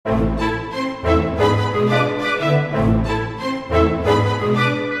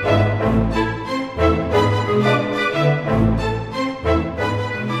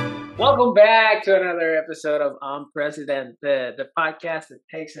back to another episode of Unpresidented, the podcast that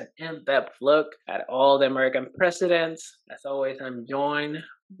takes an in-depth look at all the American presidents. As always, I'm joined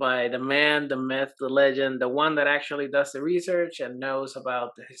by the man, the myth, the legend, the one that actually does the research and knows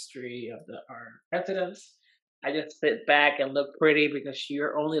about the history of our presidents. I just sit back and look pretty because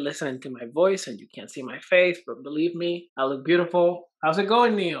you're only listening to my voice and you can't see my face. But believe me, I look beautiful. How's it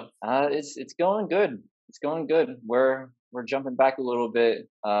going, Neil? It's going good. It's going good. We're jumping back a little bit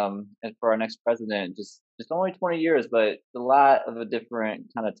and for our next president. Just only 20 years, but it's a lot of a different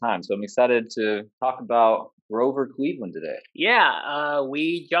kind of time. So I'm excited to talk about Grover Cleveland today. Yeah,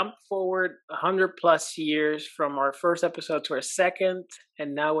 we jumped forward 100 plus years from our first episode to our second,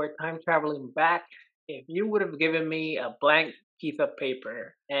 and now we're time traveling back. If you would have given me a blank piece of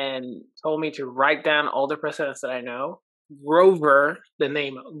paper and told me to write down all the presidents that I know, Grover, the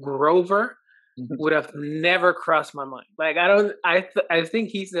name Grover, would have never crossed my mind. Like, I think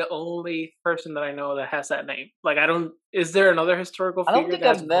he's the only person that I know that has that name. Like, is there another historical figure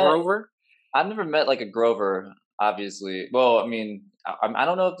that's Grover? I've never met like a Grover, obviously. Well, I mean, I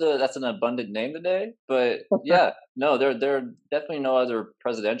don't know if that's an abundant name today, but yeah, no, there are definitely no other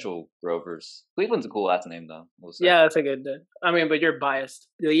presidential Grovers. Cleveland's a cool last name, though. We'll say. Yeah, that's a good. I mean, but you're biased.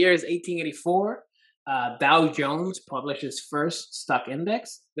 The year is 1884. Dow Jones published its first stock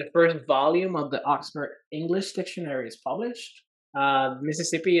index. The first volume of the Oxford English Dictionary is published.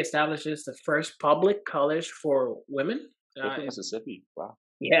 Mississippi establishes the first public college for women. Mississippi, wow.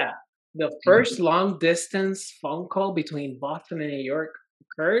 Yeah. The first long distance phone call between Boston and New York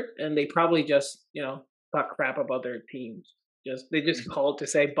occurred, and they probably just, talk crap about their teams. They just called to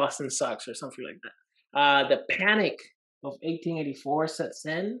say Boston sucks or something like that. The Panic of 1884 sets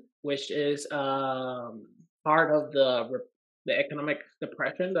in, which is part of the economic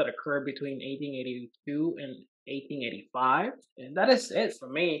depression that occurred between 1882 and 1885, and that is it for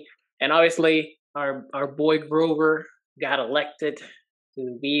me. And obviously, our boy Grover got elected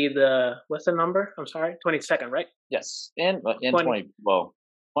to be what's the number? I'm sorry, 22nd, right? Yes, and 22nd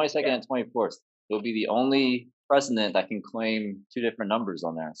and 24th. He'll be the only president that can claim two different numbers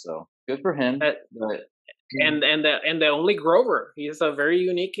on there. So good for him. And the only Grover. He is a very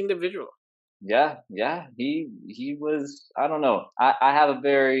unique individual. Yeah. He was. I don't know. I have a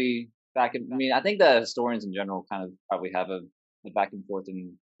very I think that historians in general kind of probably have a back and forth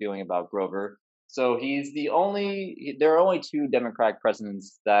in feeling about Grover. So there are only two Democratic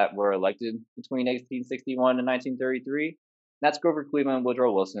presidents that were elected between 1861 and 1933. That's Grover Cleveland and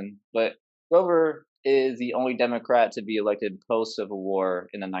Woodrow Wilson. But Grover is the only Democrat to be elected post-Civil War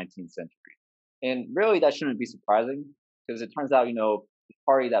in the 19th century. And really, that shouldn't be surprising because it turns out, the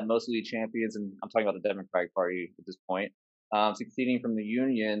party that mostly champions, and I'm talking about the Democratic Party at this point, succeeding from the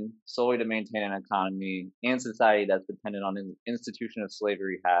Union solely to maintain an economy and society that's dependent on an institution of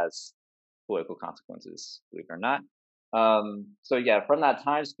slavery has political consequences, believe it or not. So yeah, from that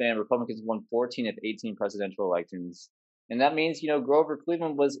time span, Republicans won 14 of 18 presidential elections. And that means, Grover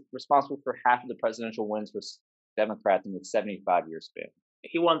Cleveland was responsible for half of the presidential wins for Democrats in the 75-year span.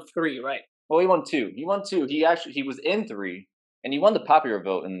 He won 3, right? Well, he won 2. He was in 3, and he won the popular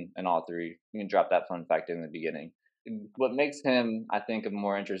vote in all 3. You can drop that fun fact in the beginning. What makes him, I think, a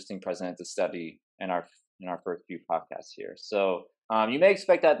more interesting president to study in our first few podcasts here. So you may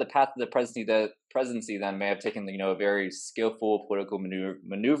expect that the path of the presidency then may have taken a very skillful political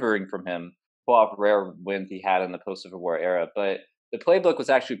maneuvering from him, pull off rare wins he had in the post-Civil War era. But the playbook was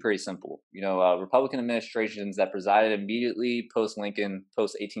actually pretty simple. Republican administrations that presided immediately post-Lincoln,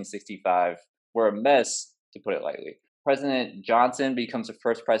 post-1865 were a mess, to put it lightly. President Johnson becomes the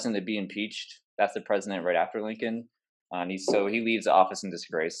first president to be impeached. That's the president right after Lincoln. He leaves the office in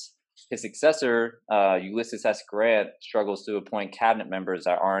disgrace. His successor, Ulysses S. Grant, struggles to appoint cabinet members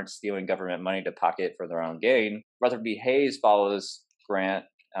that aren't stealing government money to pocket for their own gain. Rutherford B. Hayes follows Grant,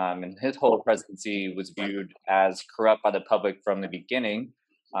 and his whole presidency was viewed as corrupt by the public from the beginning,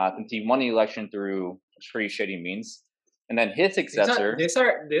 since he won the election through pretty shady means. And then his successor... These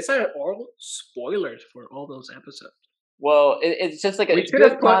are all spoilers for all those episodes. Well, it's just like a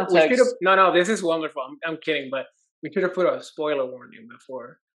good context. No, this is wonderful. I'm kidding, but we should have put a spoiler warning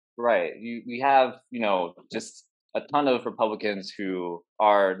before. Right. We have, just a ton of Republicans who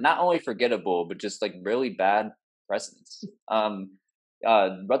are not only forgettable, but just like really bad presidents.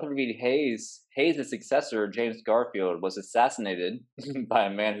 Rutherford B. Hayes' successor, James Garfield, was assassinated by a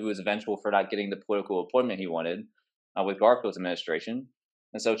man who was vengeful for not getting the political appointment he wanted with Garfield's administration.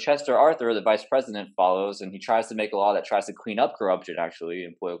 And so Chester Arthur, the vice president, follows, and he tries to make a law that tries to clean up corruption, actually,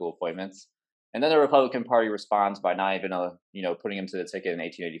 in political appointments. And then the Republican Party responds by not even, putting him to the ticket in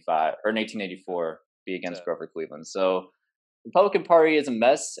 1885 or in 1884, be against Grover Cleveland. So Republican Party is a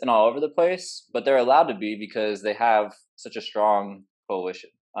mess and all over the place, but they're allowed to be because they have such a strong coalition.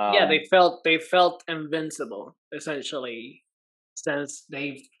 Yeah, they felt invincible essentially, since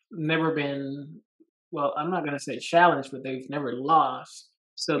they've never been. Well, I'm not gonna say challenged, but they've never lost.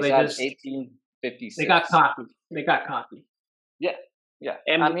 So They they had just they got 1856. cocky. They got cocky. Yeah, yeah.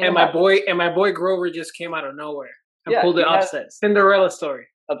 I And mean, and it my happens. boy and my boy Grover just came out of nowhere and Yeah, pulled the he had upset. Cinderella story.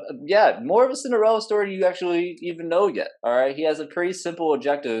 yeah, more of a Cinderella story you actually even know yet. All right, he has a pretty simple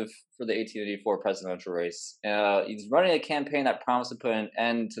objective for the 1884 presidential race. He's running a campaign that promised to put an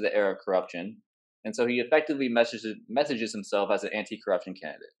end to the era of corruption, and so he effectively messages himself as an anti-corruption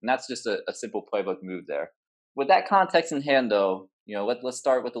candidate, and that's just a simple playbook move there. With that context in hand, though, let's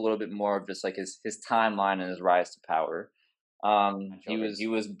start with a little bit more of just like his timeline and his rise to power. He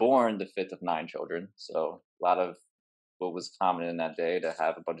was born the fifth of nine children, so a lot of what was common in that day to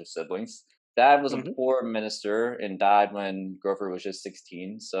have a bunch of siblings. Dad was a Hmm. poor minister and died when Grover was just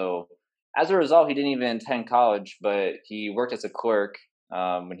 16. So as a result, he didn't even attend college, but he worked as a clerk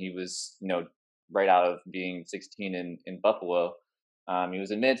when he was, right out of being 16 in Buffalo. He was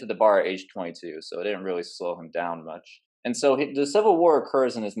admitted to the bar at age 22, so it didn't really slow him down much. And so the Civil War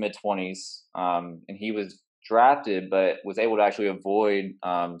occurs in his mid 20s, and he was drafted, but was able to actually avoid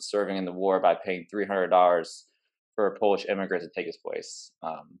serving in the war by paying $300 for a Polish immigrant to take his place.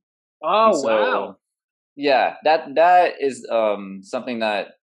 And Oh so, wow! yeah, that is something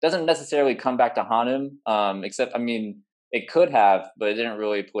that doesn't necessarily come back to haunt him. Except, I mean, it could have, but it didn't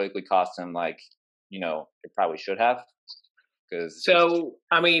really politically cost him like it probably should have because it's just So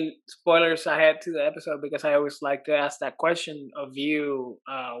I mean, spoilers ahead to the episode because I always like to ask that question of you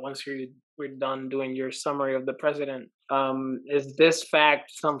once we're done doing your summary of the president. Is this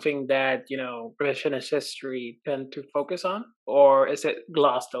fact something that revisionist history tend to focus on, or is it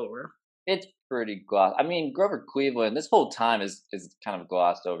glossed over? it's pretty gloss. I mean, Grover Cleveland. This whole time is kind of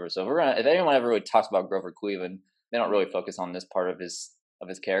glossed over. So if anyone ever really talks about Grover Cleveland, they don't really focus on this part of his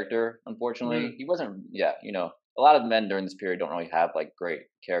character. Unfortunately, Mm. he wasn't. Yeah, a lot of men during this period don't really have like great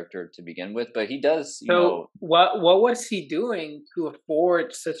character to begin with, but he does. So what was he doing to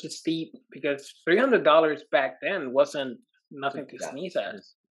afford such a steep? Because $300 back then wasn't nothing to Yeah, sneeze at.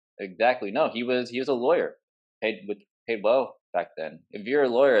 exactly. No, he was a lawyer, paid well back then. If you're a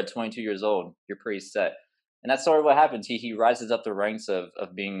lawyer at 22 years old, you're pretty set. And that's sort of what happens. He rises up the ranks of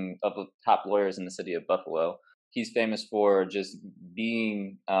being of the top lawyers in the city of Buffalo. He's famous for just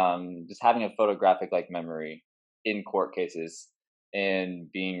having a photographic like memory in court cases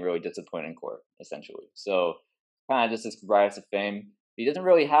and being really disappointed in court, essentially. So kind of just this rise to fame. He doesn't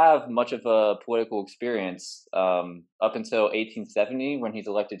really have much of a political experience up until 1870 when he's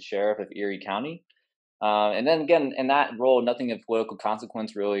elected sheriff of Erie County. And then again, in that role, nothing of political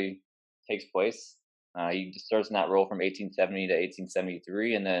consequence really takes place. He just serves in that role from 1870 to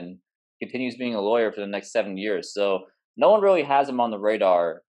 1873, and then continues being a lawyer for the next 7 years. So no one really has him on the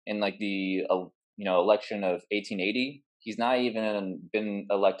radar in like the election of 1880. He's not even been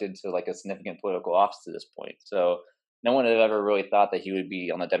elected to like a significant political office to this point. So no one had ever really thought that he would be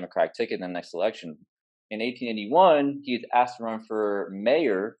on the Democratic ticket in the next election. In 1881, he was asked to run for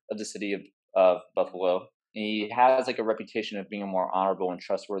mayor of the city of Buffalo. He has like a reputation of being a more honorable and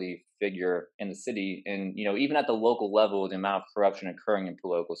trustworthy figure in the city, and even at the local level, the amount of corruption occurring in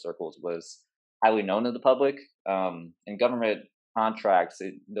political circles was highly known to the public. And government contracts,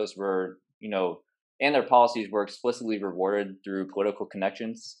 those were and their policies were explicitly rewarded through political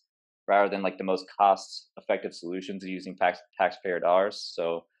connections rather than like the most cost-effective solutions using taxpayer dollars.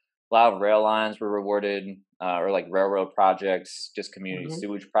 So a lot of rail lines were rewarded, or like railroad projects, just community Hmm.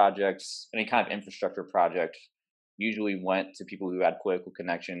 sewage projects, any kind of infrastructure project usually went to people who had political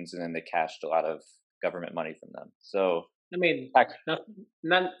connections, and then they cashed a lot of government money from them. So, I mean, tax-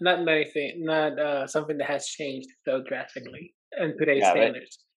 not many things, not something that has changed so drastically in today's yeah, but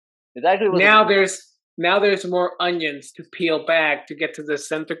standards. it actually was. Now there's more onions to peel back to get to the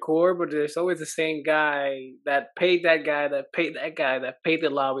center core, but there's always the same guy that paid that guy that paid that guy that paid the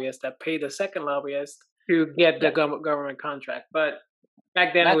lobbyist that paid the second lobbyist to get the Yeah, government contract. But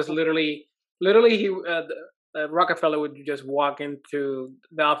back then and it that's was literally Rockefeller would just walk into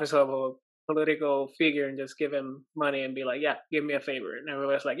the office of a political figure and just give him money and be like, "Yeah, give me a favor." And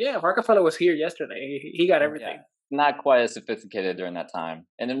everybody's like, "Yeah, Rockefeller was here yesterday. He got yeah, everything." not quite as sophisticated during that time,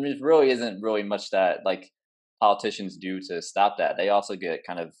 and there really isn't really much that like politicians do to stop that. They also get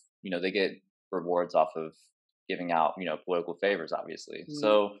kind of they get rewards off of giving out political favors, obviously. Mm.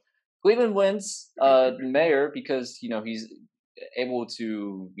 So Cleveland wins mayor because he's able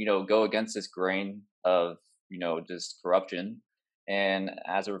to go against this grain of just corruption, And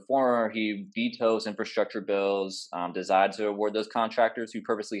as a reformer, he vetoes infrastructure bills, decided to award those contractors who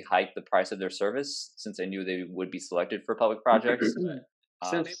purposely hiked the price of their service since they knew they would be selected for public projects.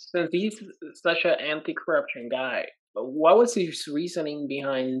 Um, Since he's such an anti-corruption guy, what was his reasoning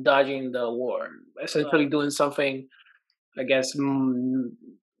behind dodging the war? Essentially, doing something, I guess,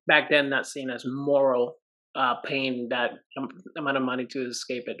 back then not seen as moral, paying that amount of money to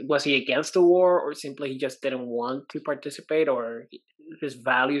escape it. Was he against the war, or simply he just didn't want to participate, or his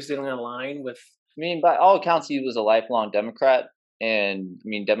values didn't align with? I mean, by all accounts, he was a lifelong Democrat, and I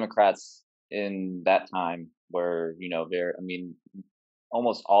mean, Democrats in that time were, very. I mean,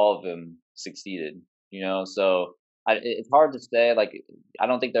 almost all of them succeeded. So it's hard to say. Like, I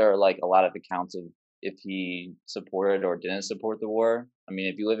don't think there are like a lot of accounts of if he supported or didn't support the war. I mean,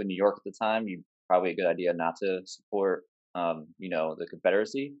 if you live in New York at the time, you probably a good idea not to support, the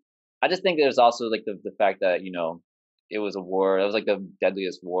Confederacy. I just think there's also like the fact that it was a war. It was like the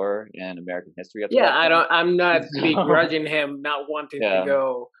deadliest war in American history up to Yeah, that I point. don't. I'm not So begrudging him not wanting to yeah.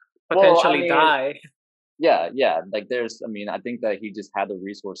 go Well, I potentially mean, die. yeah, yeah. Like I mean, I think that he just had the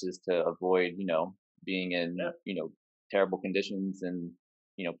resources to avoid, being Yeah. in, terrible conditions and,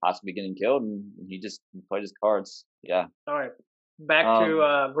 possibly getting killed. And he just played his cards. Yeah. All right. Back to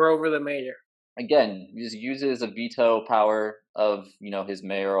Um, Grover the mayor. Again, he just uses a veto power of, his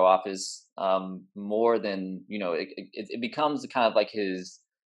mayoral office, more than, it becomes kind of like his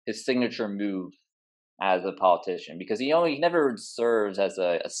signature move as a politician because he never serves as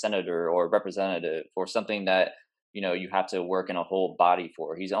a senator or representative or something that you have to work in a whole body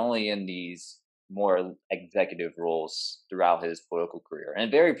for. He's only in these more executive roles throughout his political career and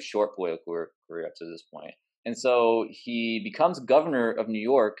a very short political career up to this point. And so he becomes governor of New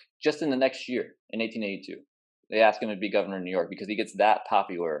York just in the next year in 1882. They ask him to be governor of New York because he gets that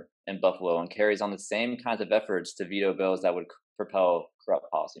popular in Buffalo and carries on the same kinds of efforts to veto bills that would propel corrupt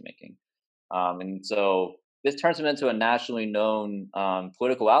policymaking. And so this turns him into a nationally known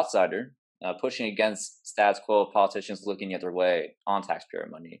political outsider, pushing against status quo politicians looking at their way on taxpayer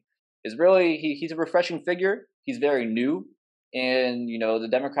money. Is really he's a refreshing figure. He's very new, and the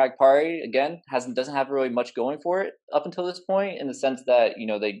Democratic Party again doesn't have really much going for it up until this point, in the sense that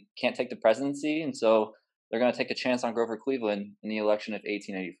they can't take the presidency, and so they're going to take a chance on Grover Cleveland in the election of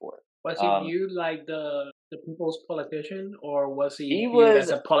 1884. Was he Um, viewed like the people's politician, or was he he viewed was as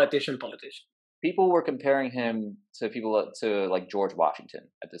a politician? Politician. People were comparing him to people to like George Washington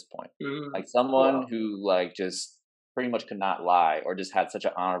at this point, Mm. like someone Well, who like just pretty much could not lie or just had such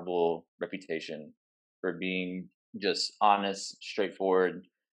an honorable reputation for being just honest, straightforward,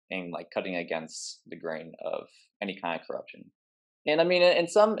 and like cutting against the grain of any kind of corruption. And I mean,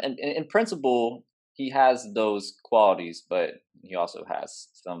 in principle, he has those qualities, but he also has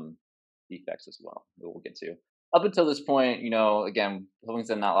some defects as well that we'll get to. Up until this point, again,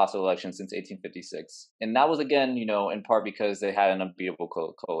 Livingston not lost an election since 1856, and that was again, in part because they had an unbeatable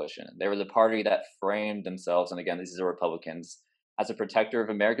coalition. They were the party that framed themselves, and again, these are Republicans, as a protector of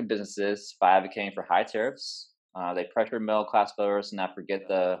American businesses by advocating for high tariffs. They pressured middle class voters to not forget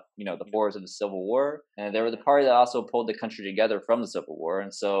the horrors of the Civil War, and they were the party that also pulled the country together from the Civil War.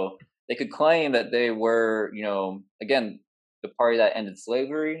 And so they could claim that they were, again, the party that ended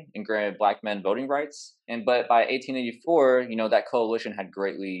slavery and granted black men voting rights. And but by 1884, that coalition had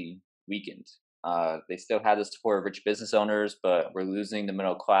greatly weakened. They still had the support of rich business owners, but were losing the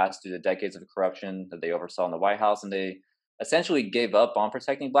middle class due to decades of corruption that they oversaw in the White House, and they essentially gave up on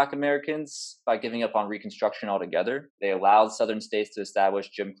protecting Black Americans by giving up on Reconstruction altogether. They allowed Southern states to establish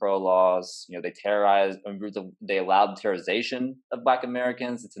Jim Crow laws. They allowed the terrorization of Black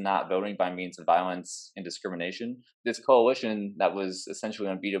Americans into not voting by means of violence and discrimination. This coalition that was essentially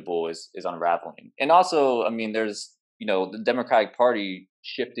unbeatable is unraveling. And also, I mean, there's the Democratic Party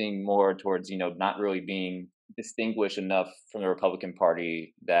shifting more towards not really being distinguished enough from the Republican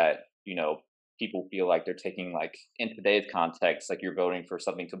Party that people feel like they're taking, like, in today's context, like you're voting for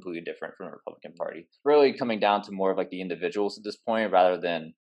something completely different from the Republican Party. Really coming down to more of like the individuals at this point rather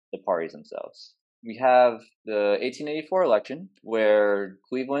than the parties themselves. We have the 1884 election where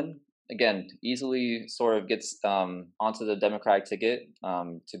Cleveland again easily sort of gets onto the Democratic ticket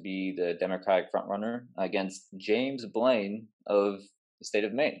to be the Democratic frontrunner against James Blaine of the state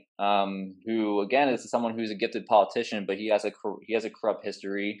of Maine, who again is someone who's a gifted politician, but he has a corrupt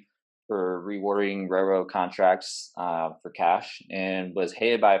history for rewarding railroad contracts for cash, and was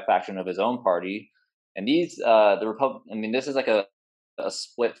hated by a faction of his own party. And this is like a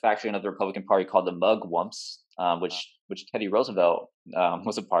split faction of the Republican Party called the Mugwumps, which Teddy Roosevelt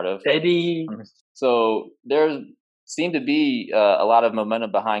was a part of. Eddie. So there seemed to be a lot of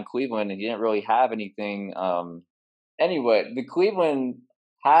momentum behind Cleveland, and he didn't really have anything Anyway, the Cleveland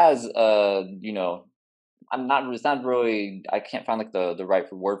has I'm not. It's not really. I can't find like the right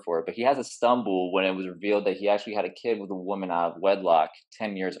word for it, but he has a stumble when it was revealed that he actually had a kid with a woman out of wedlock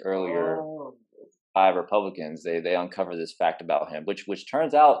 10 years earlier Oh. by Republicans. They uncovered this fact about him, which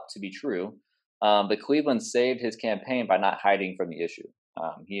turns out to be true. But Cleveland saved his campaign by not hiding from the issue.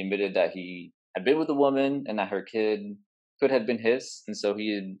 He admitted that he had been with a woman and that her kid could have been his, and so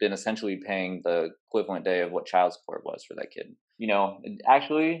he had been essentially paying the equivalent day of what child support was for that kid. It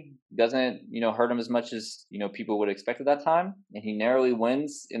actually doesn't hurt him as much as people would expect at that time, and he narrowly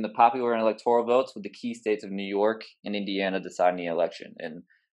wins in the popular and electoral votes, with the key states of New York and Indiana deciding the election. And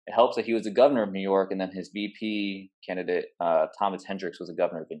it helps that he was the governor of New York, and then his VP candidate, Thomas Hendricks, was the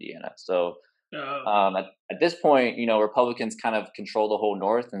governor of Indiana. So Oh. at this point, Republicans kind of control the whole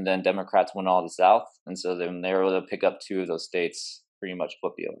North, and then Democrats win all the South. And so then they were able to pick up two of those states, pretty much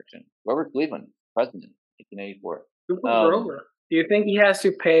flip the election. Robert Cleveland, president, 1884. Super Um, Grover. Do you think he has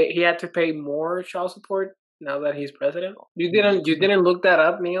to pay? He had to pay more child support now that he's president. You didn't. You didn't look that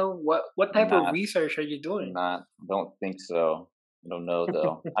up, Neil. What type of not, research are you doing? don't think so. I don't know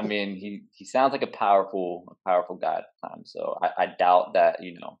though. I mean, he sounds like a powerful guy at the time. So I doubt that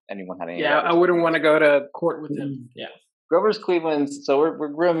anyone had any Yeah, doubt. I wouldn't want to go to court with him. Yeah. Grover's Cleveland's. So we're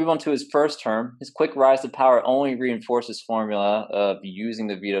going to move on to his first term. His quick rise to power only reinforced his formula of using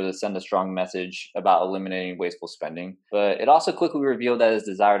the veto to send a strong message about eliminating wasteful spending. But it also quickly revealed that his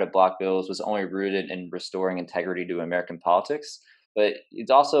desire to block bills was only rooted in restoring integrity to American politics. But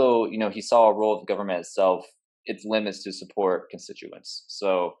it's also, he saw a role of the government itself, its limits to support constituents.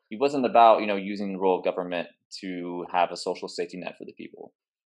 So he wasn't about, using the role of government to have a social safety net for the people.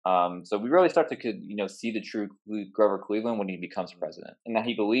 So we really start to see the true Grover Cleveland when he becomes president, and that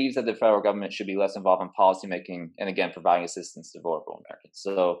he believes that the federal government should be less involved in policymaking and again providing assistance to vulnerable Americans.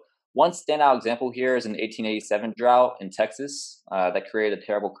 So one standout example here is an 1887 drought in Texas that created a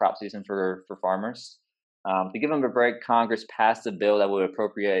terrible crop season for farmers. To give them a break, Congress passed a bill that would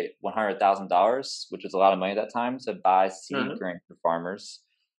appropriate $100,000, which was a lot of money at that time, to buy seed grain for farmers.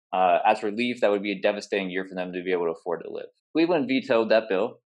 As relief, that would be a devastating year for them to be able to afford to live. Cleveland vetoed that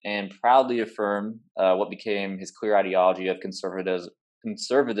bill and proudly affirmed what became his clear ideology of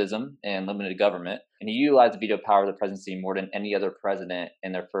conservatism and limited government. And he utilized the veto power of the presidency more than any other president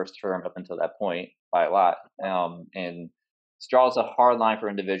in their first term up until that point by a lot. And draws a hard line for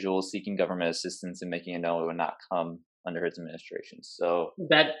individuals seeking government assistance and making it known it would not come under his administration. So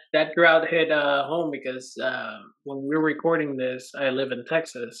that drought hit home because when we're recording this, I live in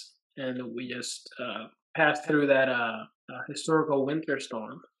Texas, and we just passed through that historical winter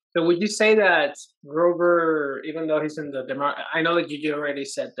storm. So would you say that Grover, even though he's in the I know that you already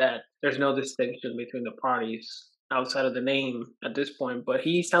said that there's no distinction between the parties outside of the name at this point, but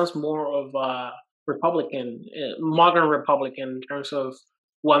he sounds more of a Republican, modern Republican, in terms of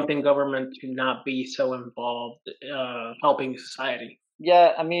wanting government to not be so involved helping society.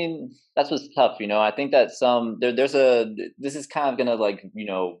 yeah, I mean that's what's tough. I think that this is kind of gonna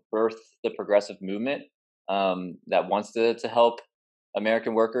birth the progressive movement that wants to help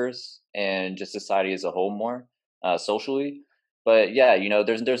American workers and just society as a whole more socially. But yeah,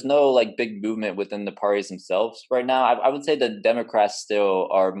 there's no like big movement within the parties themselves right now. I would say the Democrats still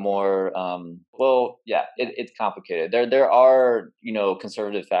are more. Well, yeah, it's complicated. There are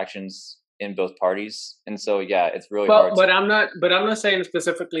conservative factions in both parties, and so yeah, it's really hard. But I'm not. But I'm not saying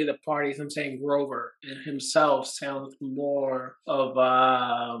specifically the parties. I'm saying Grover himself sounds more of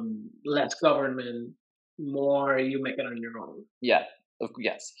less government, more you make it on your own. Yeah,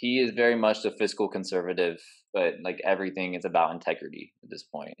 yes, he is very much the fiscal conservative, but like everything is about integrity at this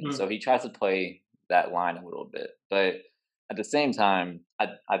point, and so he tries to play that line a little bit. But at the same time,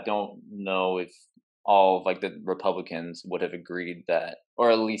 I don't know if all of like the Republicans would have agreed that,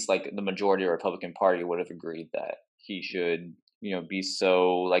 or at least like the majority of the Republican Party would have agreed that he should be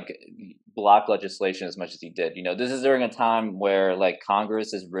so like block legislation as much as he did. This is during a time where like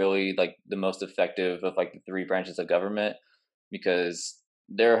Congress is really like the most effective of like the three branches of government, because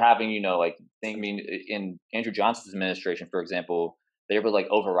they're having I mean in Andrew Johnson's administration, for example, they were like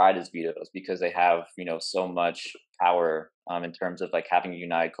override his vetoes because they have so much power in terms of like having a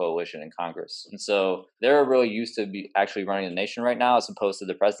united coalition in Congress, and so they're really used to be actually running the nation right now as opposed to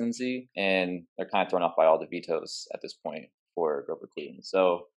the presidency, and they're kind of thrown off by all the vetoes at this point for Grover Cleveland.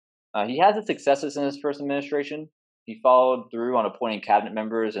 So he has its successes in his first administration. He followed through on appointing cabinet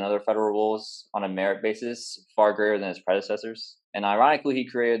members and other federal roles on a merit basis far greater than his predecessors. And ironically, he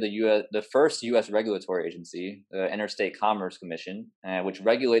created the first U.S. regulatory agency, the Interstate Commerce Commission, which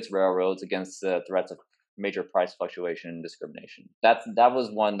regulates railroads against the threats of major price fluctuation and discrimination. That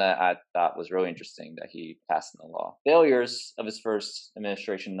was one that I thought was really interesting that he passed in the law. Failures of his first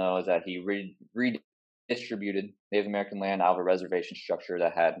administration, though, is that he redistributed Native American land out of a reservation structure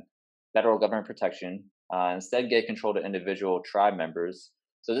that had federal government protection. Instead, gave control to individual tribe members.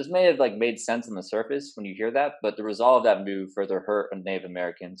 So this may have made sense on the surface when you hear that, but the result of that move further hurt Native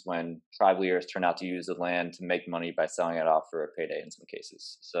Americans when tribe leaders turned out to use the land to make money by selling it off for a payday in some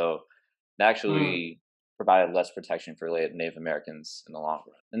cases. So it actually provided less protection for Native Americans in the long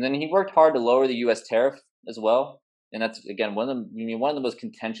run. And then he worked hard to lower the U.S. tariff as well. And that's, again, one of the most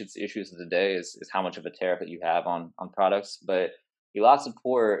contentious issues of the day is how much of a tariff that you have on products. But he lost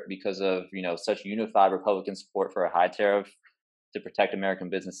support because of such unified Republican support for a high tariff to protect American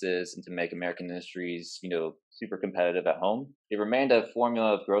businesses and to make American industries, super competitive at home. It remained a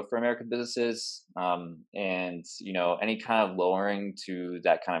formula of growth for American businesses. And any kind of lowering to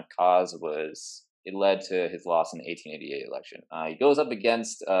that kind of cause it led to his loss in the 1888 election. He goes up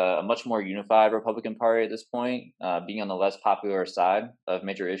against a much more unified Republican Party at this point, being on the less popular side of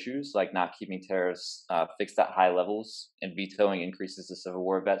major issues, like not keeping tariffs fixed at high levels and vetoing increases to Civil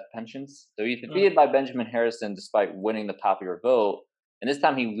War vet pensions. So he's defeated by Benjamin Harrison despite winning the popular vote. And this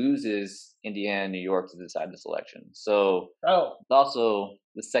time he loses Indiana and New York to decide this election. So it's also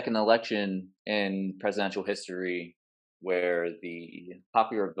the second election in presidential history where the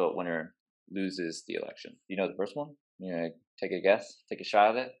popular vote winner loses the election. You know the first one? Take a guess, take a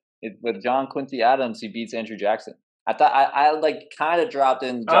shot at it. With John Quincy Adams, he beats Andrew Jackson. I thought I kind of dropped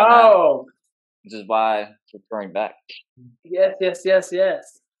in John Adams, which is why it's referring back. Yes.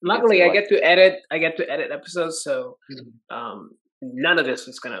 Luckily, I get to edit episodes, so none of this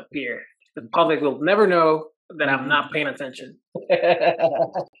is going to appear. The public will never know that I'm not paying attention.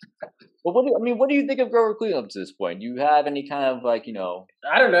 Well, what do you think of Grover Cleveland up to this point? Do you have any kind of I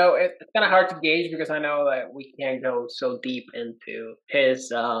don't know. It's kind of hard to gauge because I know that we can't go so deep into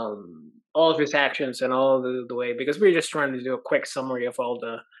his all of his actions and all the way, because we're just trying to do a quick summary of all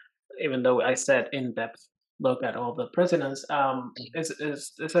the, even though I said in depth look at all the presidents.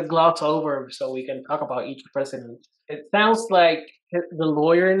 It's a gloss over so we can talk about each president. It sounds like the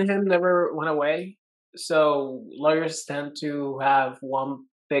lawyer in him never went away. So lawyers tend to have one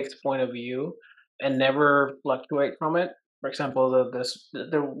fixed point of view and never fluctuate from it. For example,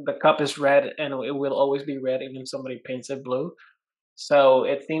 the cup is red and it will always be red even if somebody paints it blue. So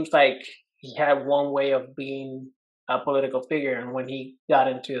it seems like he had one way of being a political figure, and when he got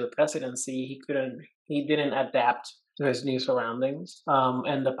into the presidency, he didn't adapt to his new surroundings,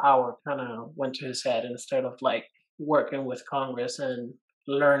 and the power kind of went to his head. Instead of working with Congress and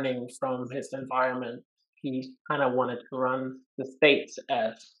learning from his environment, he kind of wanted to run the states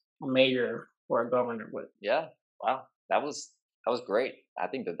as a mayor or a governor would. Yeah, wow, that was great. I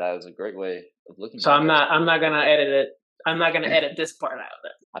think that was a great way of looking. So I'm not gonna edit it. I'm not gonna edit this part out.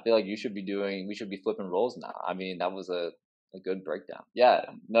 I feel like we should be flipping roles now. I mean, that was a good breakdown. Yeah,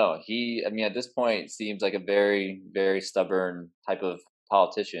 no, at this point seems like a very, very stubborn type of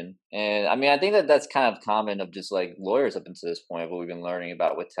politician. And I think that's kind of common of just lawyers up until this point, what we've been learning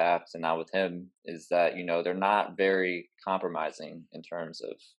about with Taft and now with him is that, they're not very compromising in terms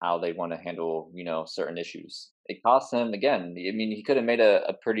of how they want to handle, certain issues. It cost him, again, he could have made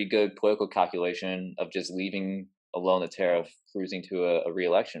a pretty good political calculation of just leaving alone the tariff, cruising to a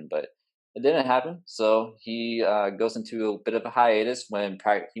re-election, but it didn't happen. So he goes into a bit of a hiatus when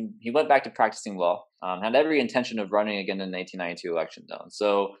he went back to practicing law. Had every intention of running again in the 1992 election, though.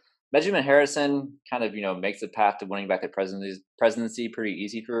 So Benjamin Harrison kind of, makes the path to winning back the presidency pretty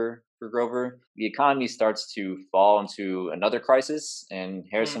easy for Grover. The economy starts to fall into another crisis, and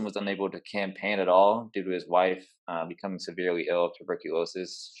Harrison was unable to campaign at all due to his wife becoming severely ill of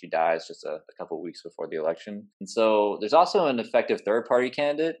tuberculosis. She dies just a couple of weeks before the election. And so there's also an effective third-party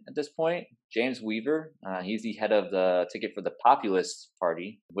candidate at this point, James Weaver. He's the head of the ticket for the Populist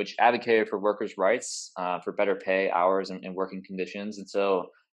Party, which advocated for workers' rights, for better pay, hours, and working conditions. And so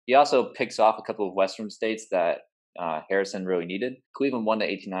he also picks off a couple of Western states that Harrison really needed. Cleveland won the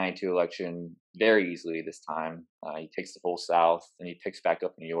 1892 election very easily this time. He takes the whole South, and he picks back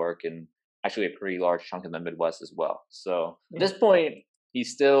up New York and actually a pretty large chunk of the Midwest as well. So at this point,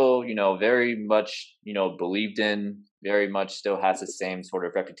 he's still, very much, believed in, very much still has the same sort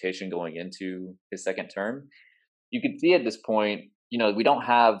of reputation going into his second term. You can see at this point, we don't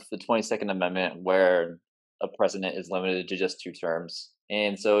have the 22nd Amendment where a president is limited to just 2 terms.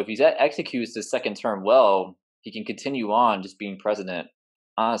 And so if he executes his second term well, he can continue on just being president,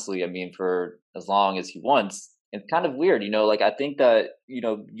 honestly, for as long as he wants. It's kind of weird, I think that, you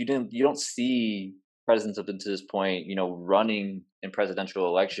don't see presidents up until this point, running in presidential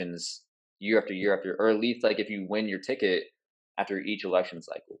elections, year after year after, or at least like if you win your ticket after each election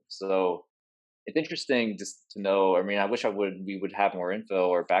cycle. So it's interesting just to know. I mean, I wish we would have more info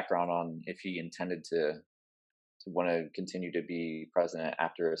or background on if he intended to want to continue to be president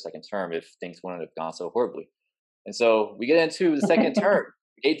after a second term if things wouldn't have gone so horribly. And so we get into the second term,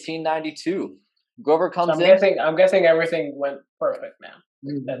 1892. Grover So comes in. I'm guessing everything went perfect now.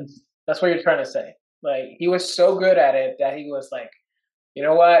 That's what you're trying to say. Like he was so good at it that he was like, you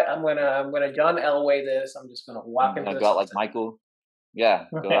know what? I'm gonna John Elway this. I'm just gonna walk I'm into gonna the go out like sunset. Michael. Yeah,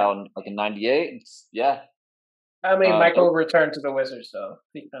 go Yeah. out like in '98. Yeah, I mean, but Michael returned to the Wizards, so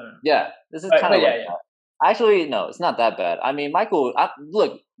yeah, this is kind but of yeah, like yeah. that. Actually, no, it's not that bad. I mean, Michael,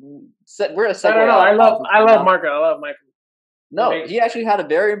 look, we're gonna I don't segue know. out of politics I right love now. Marco. I love Michael. He No, makes he actually had a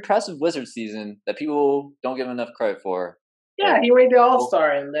very impressive Wizard season that people don't give enough credit for. yeah, But he made the All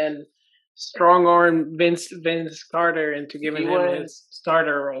Star and then strong arm Vince Carter into if giving he him wouldn't, his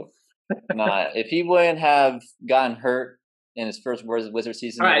starter role. nah, if he wouldn't have gotten hurt in his first Wizard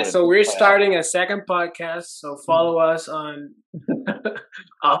season, All they right, would have so made we're the playoffs. starting a second podcast. So follow us on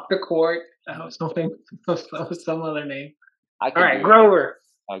off the court. Something, some other name. I All can right, do it. Grover.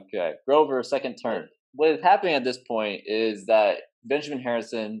 Okay, Grover, second term. What is happening at this point is that Benjamin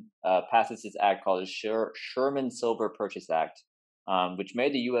Harrison passes this act called the Sherman Silver Purchase Act, which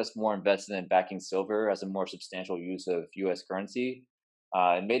made the U.S. more invested in backing silver as a more substantial use of U.S. currency.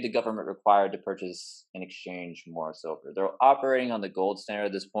 It made the government required to purchase and exchange more silver. They're operating on the gold standard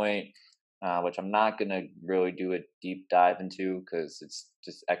at this point, which I'm not going to really do a deep dive into because it's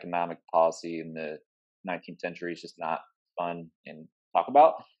just economic policy in the 19th century is just not fun and talk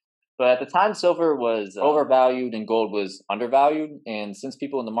about. But at the time, silver was overvalued and gold was undervalued. And since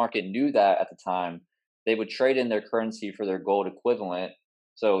people in the market knew that at the time, they would trade in their currency for their gold equivalent.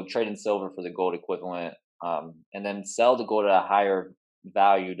 So trade in silver for the gold equivalent, and then sell the gold at a higher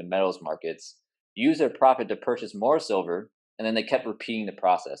value to metals markets, use their profit to purchase more silver, and then they kept repeating the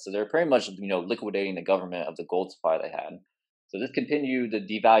process. So they're pretty much, liquidating the government of the gold supply they had. So this continued the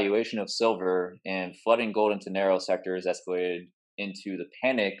devaluation of silver, and flooding gold into narrow sectors escalated into the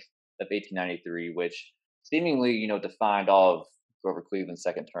Panic of 1893, which seemingly, defined all of Grover Cleveland's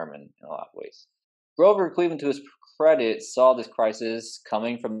second term in a lot of ways. Grover Cleveland, to his credit, saw this crisis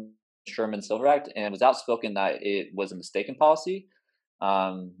coming from Sherman Silver Act and was outspoken that it was a mistaken policy.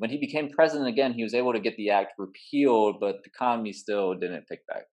 When he became president again, he was able to get the act repealed, but the economy still didn't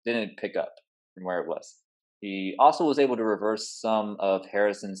pick up from where it was. He also was able to reverse some of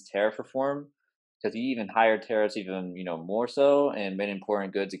Harrison's tariff reform because he even hired tariffs even more so and made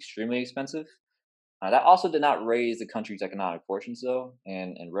important goods extremely expensive. That also did not raise the country's economic fortunes though,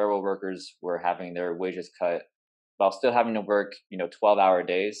 and railroad workers were having their wages cut while still having to work 12-hour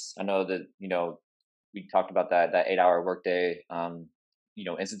days. I know that we talked about that 8-hour workday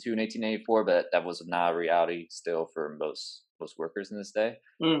institute in 1884, but that was not a reality still for most workers in this day.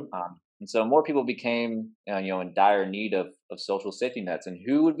 Mm. And so more people became, in dire need of social safety nets. And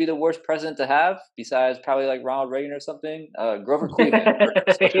who would be the worst president to have besides probably like Ronald Reagan or something? Grover Cleveland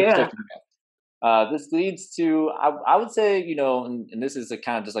for social Yeah. safety net. This leads to, I would say, and this is a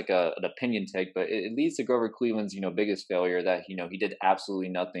kind of just like an opinion take, but it leads to Grover Cleveland's, biggest failure that, he did absolutely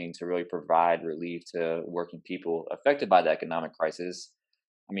nothing to really provide relief to working people affected by the economic crisis.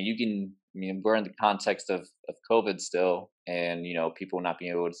 I mean, we're in the context of COVID still, and people not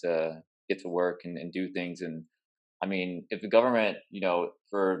being able to get to work and do things. And I mean, if the government,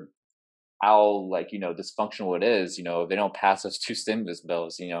 for how dysfunctional it is, if they don't pass those two stimulus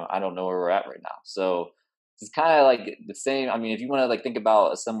bills, I don't know where we're at right now. So it's kind of like the same. I mean, if you want to think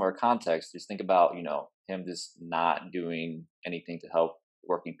about a similar context, just think about him just not doing anything to help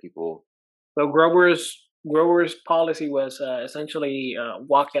working people. So Grover's policy was essentially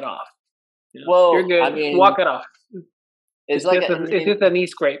walk it off. You're Well, I good. mean, Walk it off. it's like It's just a knee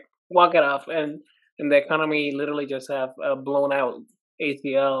scrape. Walk it off, and the economy literally just have a blown out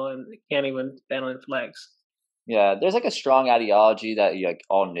ACL and can't even stand on its legs. yeah, there's like a strong ideology that like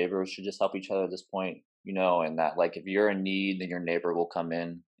all neighbors should just help each other at this point, and that like if you're in need, then your neighbor will come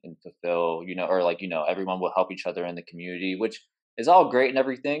in and fulfill, or like everyone will help each other in the community, which is all great and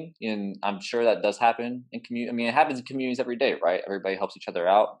everything. And I'm sure that does happen in community. I mean, it happens in communities every day, right? Everybody helps each other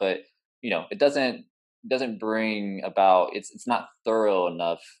out, but it doesn't bring about it's not thorough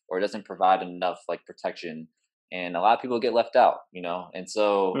enough, or it doesn't provide enough like protection, and a lot of people get left out, and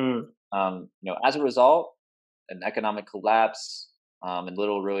so Mm. as a result an economic collapse, and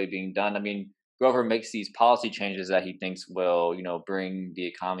little really being done. I mean, Grover makes these policy changes that he thinks will, bring the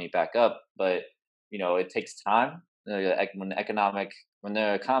economy back up, but it takes time. When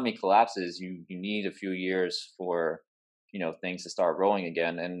the economy collapses, you need a few years for things to start rolling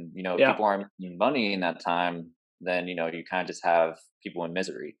again. And if Yeah. people aren't making money in that time, then you kind of just have people in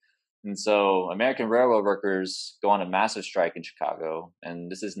misery. And so American railroad workers go on a massive strike in Chicago,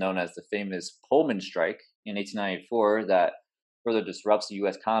 and this is known as the famous Pullman strike in 1894 that further disrupts the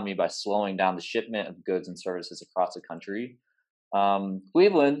U.S. economy by slowing down the shipment of goods and services across the country.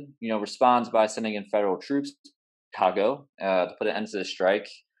 Cleveland, responds by sending in federal troops to Chicago to put an end to the strike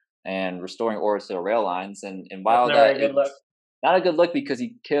and restoring order to the rail lines. And That's while never that a good look. is not a good look because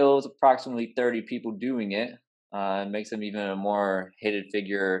he kills approximately 30 people doing it, and makes him even a more hated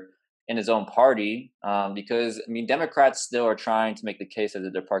figure in his own party. Because Democrats still are trying to make the case that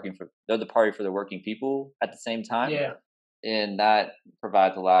they're the party for the working people at the same time, Yeah. and that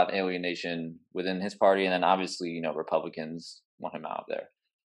provides a lot of alienation within his party. And then obviously, Republicans want him out of there.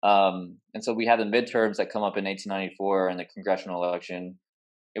 And so we had the midterms that come up in 1894 and the congressional election.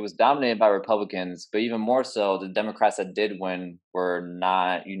 It was dominated by Republicans, but even more so, the Democrats that did win were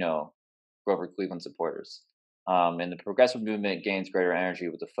not, Grover Cleveland supporters. And the progressive movement gains greater energy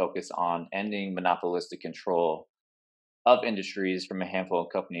with a focus on ending monopolistic control of industries from a handful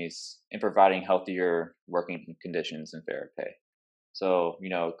of companies and providing healthier working conditions and fair pay. So,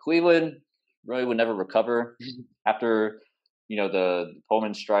 Cleveland really would never recover after, the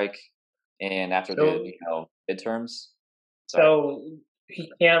Pullman strike and after the, So midterms. Sorry. so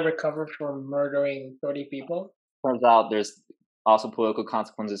he can't recover from murdering 30 people? Turns out there's also political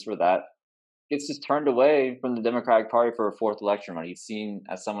consequences for that. Gets just turned away from the Democratic Party for a fourth election run. He's seen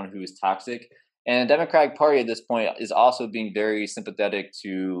as someone who is toxic. And the Democratic Party at this point is also being very sympathetic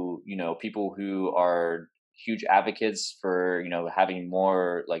to, people who are huge advocates for, having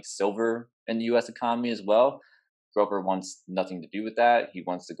more like silver in the US economy as well. Grover wants nothing to do with that. He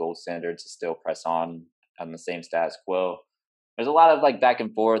wants the gold standard to still press on the same status quo. There's a lot of like back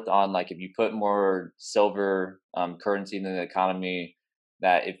and forth on like if you put more silver currency in the economy,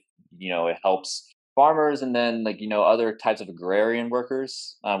 that if it helps farmers and then like other types of agrarian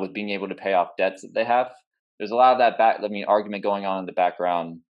workers with being able to pay off debts that they have. There's a lot of that argument going on in the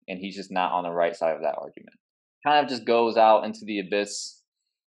background, and he's just not on the right side of that argument. Kind of just goes out into the abyss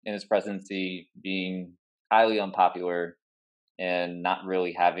in his presidency, being highly unpopular and not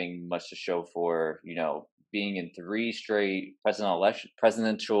really having much to show for, being in three straight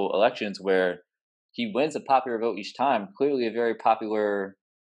presidential elections where he wins a popular vote each time. Clearly a very popular,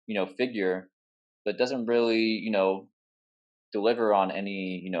 figure, but doesn't really, deliver on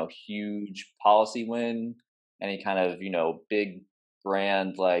any, huge policy win, any kind of, big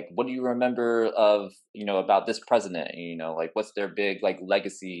brand, like, what do you remember of, about this president? Like, what's their big, like,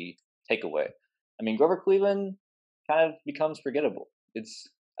 legacy takeaway? Grover Cleveland kind of becomes forgettable.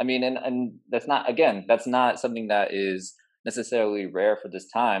 And that's not something that is necessarily rare for this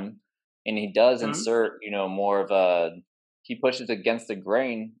time. And he does Hmm? insert, more of he pushes against the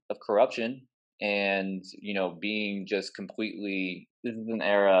grain of corruption and being just completely, this is an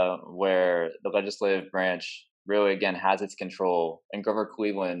era where the legislative branch really again has its control, and Grover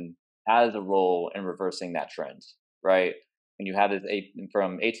Cleveland has a role in reversing that trend, right? And you have this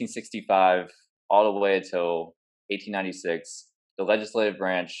from 1865 all the way until 1896, the legislative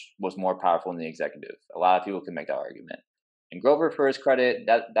branch was more powerful than the executive. A lot of people can make that argument. And Grover, for his credit,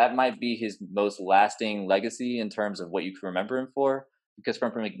 that might be his most lasting legacy in terms of what you can remember him for. Because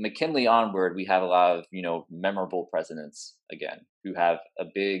from McKinley onward, we have a lot of memorable presidents again who have a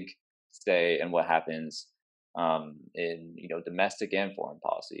big say in what happens in domestic and foreign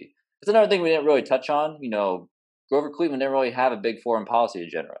policy. It's another thing we didn't really touch on. Grover Cleveland didn't really have a big foreign policy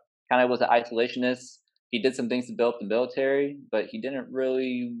agenda. Kind of was an isolationist. He did some things to build up the military, but he didn't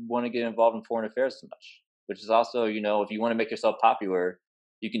really want to get involved in foreign affairs as much. Which is also, if you want to make yourself popular,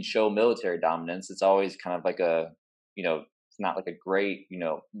 you can show military dominance. It's always kind of like it's not like a great,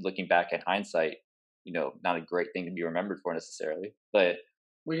 looking back at hindsight, not a great thing to be remembered for necessarily, but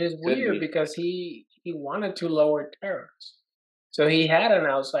Which is could weird be. because he wanted to lower tariffs. So he had an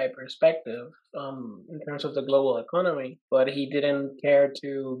outside perspective in terms of the global economy, but he didn't care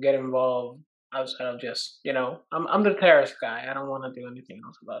to get involved outside of just, I'm the tariff guy. I don't want to do anything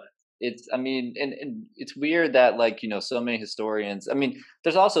else about it. And it's weird that like so many historians,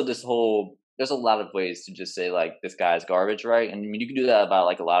 there's also there's a lot of ways to just say like this guy's garbage, right? And you can do that about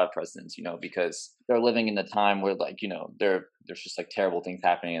like a lot of presidents, because they're living in a time where like there's just like terrible things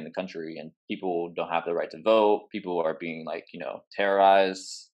happening in the country and people don't have the right to vote, people are being like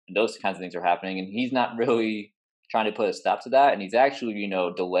terrorized, and those kinds of things are happening, and he's not really trying to put a stop to that, and he's actually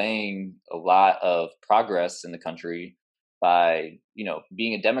delaying a lot of progress in the country by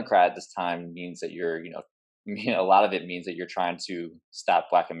being a Democrat this time means that you're a lot of it means that you're trying to stop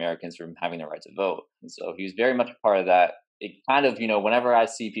Black Americans from having the right to vote, and so he was very much a part of that it kind of, whenever I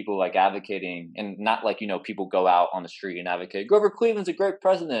see people like advocating, and not like, people go out on the street and advocate, Grover Cleveland's a great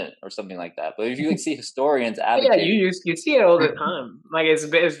president or something like that. But if you like see historians Yeah, advocating, you see it all the time. Like it's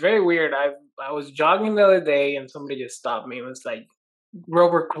very weird. I was jogging the other day and somebody just stopped me and was like,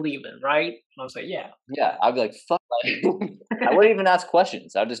 Grover Cleveland, right? And I was like, yeah. yeah, I'd be like, fuck. Like, I wouldn't even ask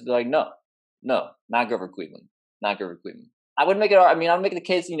questions. I'd just be like, no, no, not Grover Cleveland, not Grover Cleveland. I would make it. I mean, I'd make the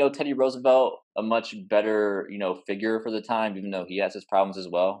case. Teddy Roosevelt a much better, figure for the time, even though he has his problems as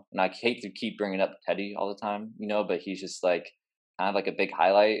well. And I hate to keep bringing up Teddy all the time, but he's just like kind of like a big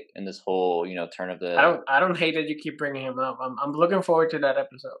highlight in this whole, turn of the. I don't hate that you keep bringing him up. I'm looking forward to that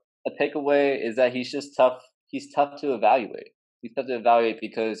episode. A takeaway is that he's just tough. He's tough to evaluate. He's tough to evaluate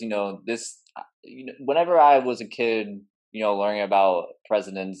because this. Whenever I was a kid, learning about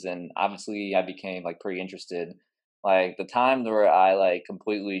presidents, and obviously I became like pretty interested. Like the time where I like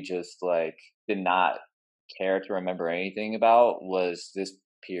completely just like did not care to remember anything about was this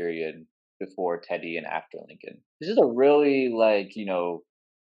period before Teddy and after Lincoln. This is a really like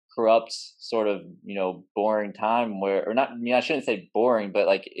corrupt sort of boring time where, or not, I mean, I shouldn't say boring, but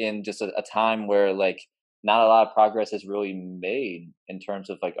like in just a time where like not a lot of progress is really made in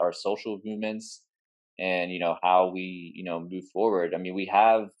terms of like our social movements and how we move forward. I mean, we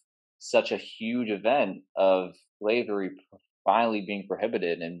have such a huge event of slavery finally being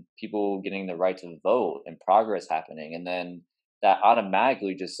prohibited and people getting the right to vote and progress happening, and then that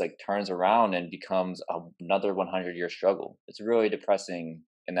automatically just like turns around and becomes another 100-year struggle. It's really depressing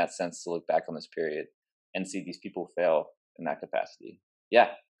in that sense to look back on this period and see these people fail in that capacity. Yeah,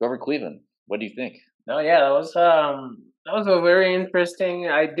 Grover Cleveland. What do you think? Oh yeah, that was a very interesting.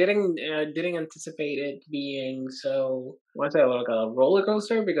 I didn't anticipate it being so, what's that, like a roller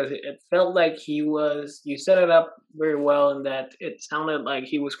coaster, because it felt like he was. You set it up very well in that it sounded like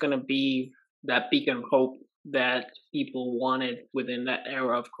he was going to be that beacon of hope that people wanted within that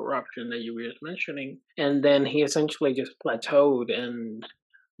era of corruption that you were just mentioning, and then he essentially just plateaued and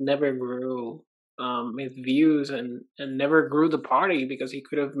never grew his views, and never grew the party, because he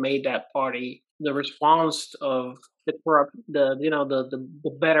could have made that party the response of the corrupt, the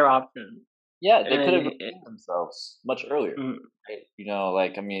better option. Yeah, they could have And redeemed themselves much earlier. mm, Right?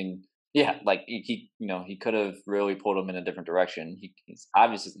 Like I mean, yeah, like he could have really pulled them in a different direction. He's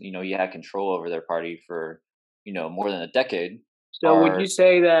obviously, he had control over their party for more than a decade. so would you Or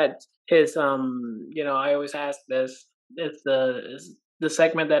say that his I always ask this, is the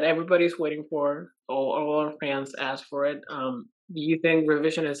segment that everybody's waiting for, all our fans ask for it. Do you think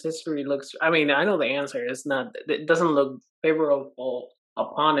revisionist history looks, I mean, I know the answer. It's not, it doesn't look favorable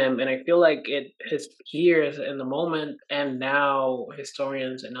upon him, and I feel like his peers in the moment and now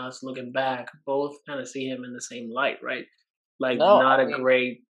historians and us looking back both kind of see him in the same light, right? Like no, not I a mean,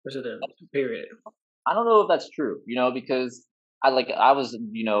 great president, period. I don't know if that's true, because I was,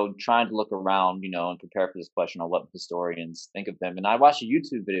 trying to look around, and prepare for this question on what historians think of him. And I watched a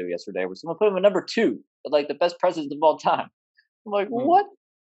YouTube video yesterday where someone put him at number two, like the best president of all time. I'm like, Mm. what?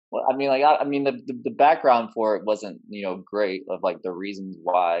 Well, I mean, like, I mean, the background for it wasn't, great of like the reasons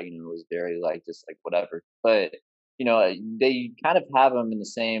why, it was very like just like whatever. But they kind of have them in the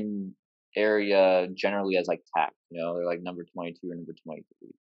same area generally as like tact. They're like number 22 or number 23.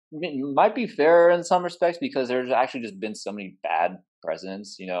 I mean, it might be fair in some respects because there's actually just been so many bad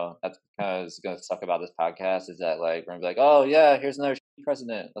presidents. That's kind of going to suck about this podcast is that like we're gonna be like, oh yeah, here's another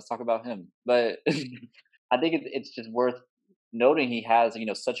president. Let's talk about him. But I think it's just worth noting he has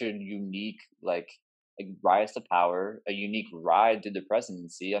such a unique like rise to power, a unique ride to the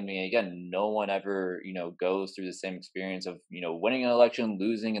presidency. I mean, again, no one ever goes through the same experience of winning an election,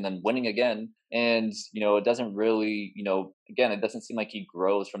 losing, and then winning again. And it doesn't really again, it doesn't seem like he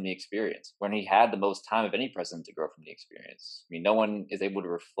grows from the experience when he had the most time of any president to grow from the experience. I mean, no one is able to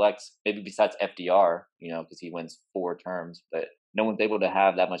reflect, maybe besides FDR, because he wins 4 terms, but no one's able to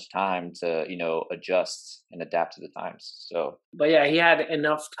have that much time to adjust and adapt to the times. So But yeah, he had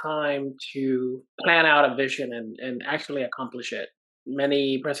enough time to plan out a vision and actually accomplish it.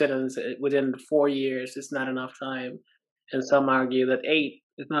 Many presidents, within 4 years is not enough time, and some argue that 8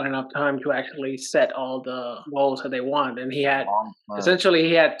 is not enough time to actually set all the goals that they want. And he had, long term. essentially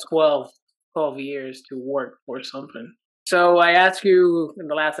he had 12 years to work for something. So I asked you in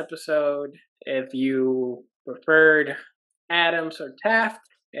the last episode if you preferred Adams or Taft,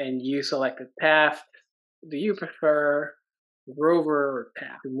 and you selected Taft. Do you prefer Grover or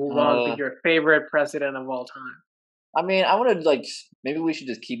Taft? To move on to Uh, your favorite president of all time. I mean, I want to like maybe we should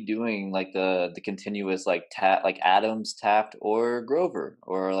just keep doing like the continuous like like Adams, Taft, or Grover,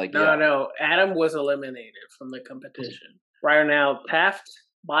 or like No, yeah. no, Adam was eliminated from the competition. Right now, Taft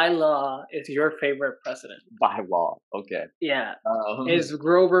by law, is your favorite president? By law. Okay. Yeah. Um, Is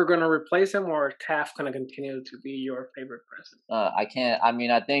Grover going to replace him, or Taft going to continue to be your favorite president? I can't. I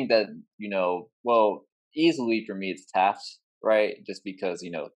mean, I think that well, easily for me, it's Taft, right? Just because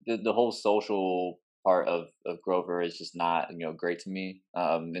the whole social part of Grover is just not great to me.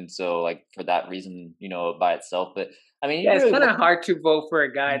 And so like for that reason, by itself. But I mean, you Yeah, it's really kind look. of hard to vote for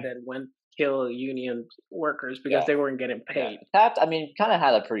a guy that went kill union workers because Yeah. they weren't getting Yeah, paid. Taft. I mean, kind of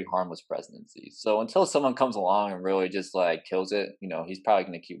had a pretty harmless presidency. So until someone comes along and really just like kills it, he's probably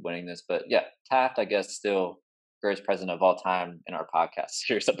going to keep winning this. But yeah, Taft, I guess, still greatest president of all time in our podcast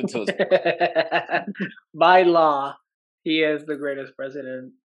series up until this point. By law, he is the greatest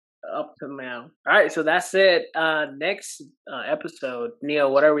president up to now. All right, so that's it. Next episode,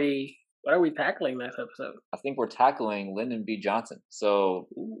 Neil, what are we tackling next episode? I think we're tackling Lyndon B. Johnson. So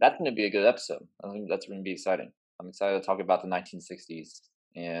that's going to be a good episode. I think that's going to be exciting. I'm excited to talk about the 1960s,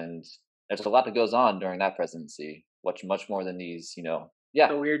 and there's a lot that goes on during that presidency. Much more than these. Yeah.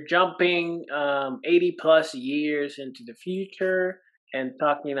 So we're jumping 80 plus years into the future and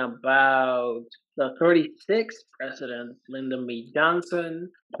talking about the 36th president, Lyndon B. Johnson.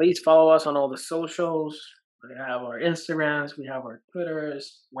 Please follow us on all the socials. We have our Instagrams, we have our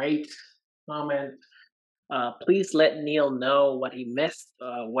Twitters. Rate, comment. Please let Neil know what he missed,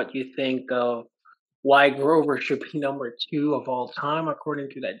 what you think of why Grover should be number 2 of all time, according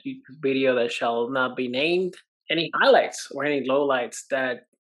to that YouTube video that shall not be named. Any highlights or any lowlights that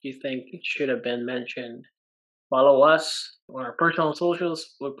you think should have been mentioned? Follow us on our personal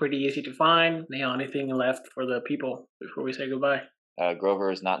socials. We're pretty easy to find. Neil, anything left for the people before we say goodbye? Grover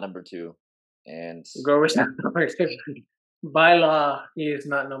is not number 2, and Grover's not number 2. By law, he is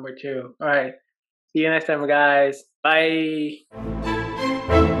not number 2. All right. See you next time, guys. Bye.